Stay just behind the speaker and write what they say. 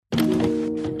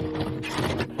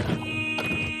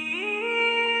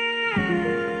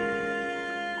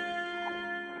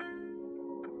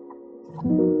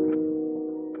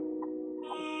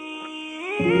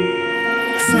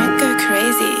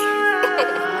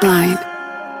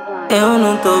Eu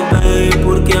não tô bem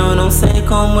porque eu não sei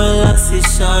como ela se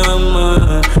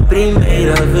chama.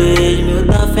 Primeira vez,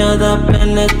 miúda fiada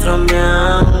penetrou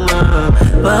minha alma.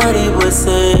 Body was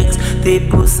sex,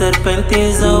 tipo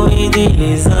serpentes eu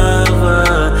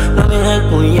idealizava. Não me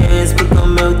reconhece porque o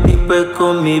meu tipo é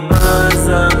come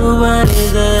baza. O body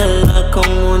dela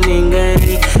como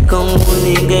ninguém, como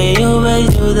ninguém. O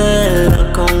beijo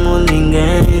dela como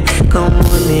ninguém, como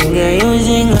ninguém. O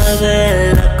ginga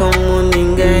dela como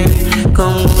ninguém,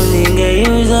 como ninguém.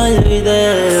 Os olhos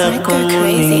dela como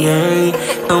ninguém,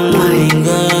 como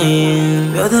ninguém.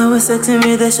 Meu Deus, é sexy,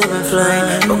 me deixa bem fly.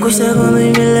 Poucos segundos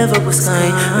me leva pro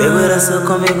sky. Bebo era só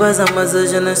comigo baza, mas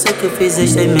hoje eu não sei o que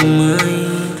fizeste em minha mãe.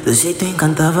 Do jeito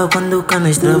encantava quando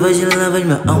canastravas, gelavas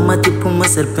minha alma tipo uma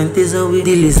serpente. Eu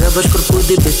idealizavas corpo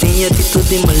de betinha,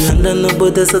 atitude malandra, no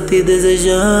boda só te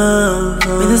desejava.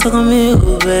 Vem dançar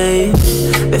comigo, babe.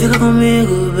 Vem ficar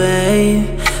comigo,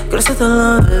 babe. Quero ser teu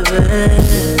love,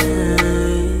 baby.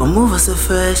 Como você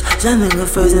fez, já ninguém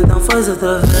fez, então faz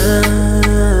outra vez.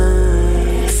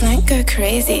 Flank go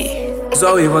crazy.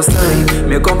 Zoe, você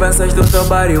me compensas do teu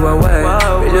body, Huawei.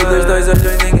 Filho dos dois olhos,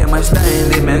 ninguém mais tem.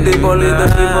 De mente polida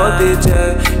que vou DJ.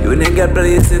 You ninguém pra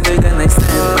isso, desde nascente.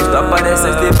 Mas tu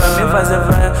apareces pra me fazer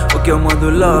ver o que eu mudo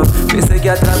love. Pensei que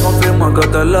atrás confirmou que eu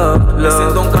tô love. Eu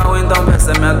sinto um carro, então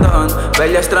pensa minha dona.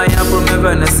 Velha estranha por me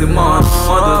ver nesse mundo.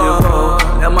 Modo de voo,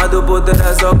 lema do poder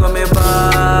é só que me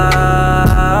basta.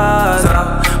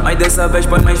 Mas dessa vez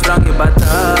põe mais frango e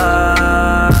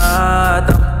batata.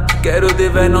 Quero te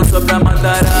ver, não só pra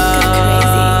matar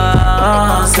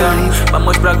a ânsia.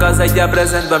 Vamos pra casa e te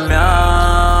apresento a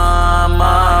minha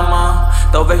mama.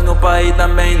 Talvez no país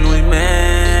também nos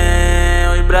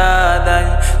meus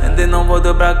bradas. Ainda não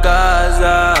volto pra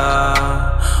casa.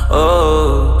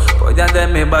 Oh, pode até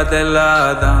me bater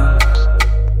lada.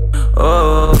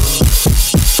 Oh,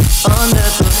 onde é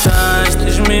que tu estás?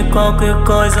 Diz-me qualquer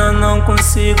coisa, não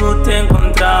consigo te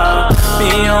encontrar.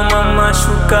 Minha alma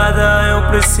machucada, eu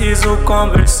preciso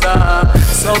conversar.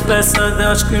 Só peço a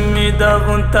Deus que me dá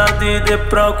vontade de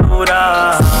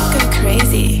procurar. Go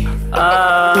crazy.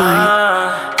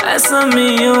 Essa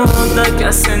miúda que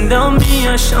acendeu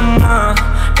minha chama.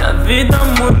 Minha vida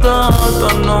mudou,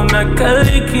 tornou-me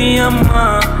aquele que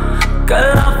ama.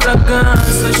 Aquela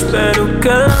fragrância, espero que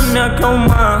ela me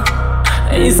acalma.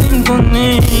 Em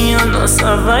sintonia,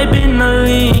 nossa vibe na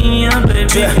linha, baby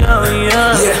girl,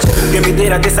 yeah. Quem me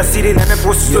dera dessa sirena me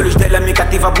pôs os olhos dela, me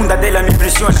cativa, a bunda dela me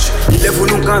impressiona. E levo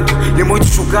num canto, e muito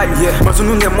chocalho, mas eu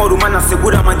não demoro, mano,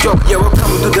 segura a mandioca. Yeah,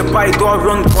 welcome to the party, do all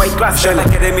run, boy class. Ela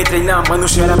quer me treinar, mano,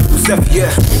 cheira pro self,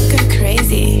 yeah. Go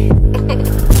crazy.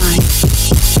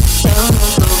 Eu não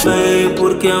tô bem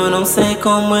porque eu não sei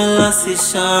como ela se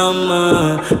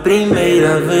chama.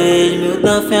 Primeira vez,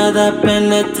 miúda fiada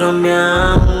penetrou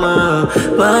minha alma.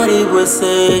 Body was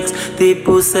sex,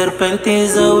 tipo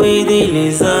serpentes eu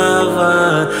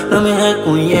idealizava. Não me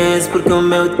reconhece porque o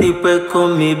meu tipo é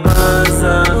come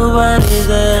baza. O body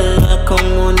dela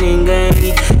como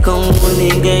ninguém, como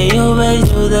ninguém. O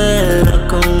beijo dela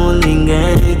como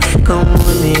ninguém, como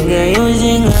ninguém. O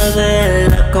ginga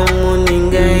dela como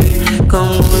ninguém,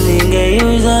 como ninguém.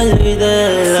 Os olhos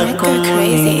dela como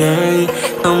ninguém,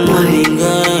 como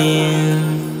ninguém.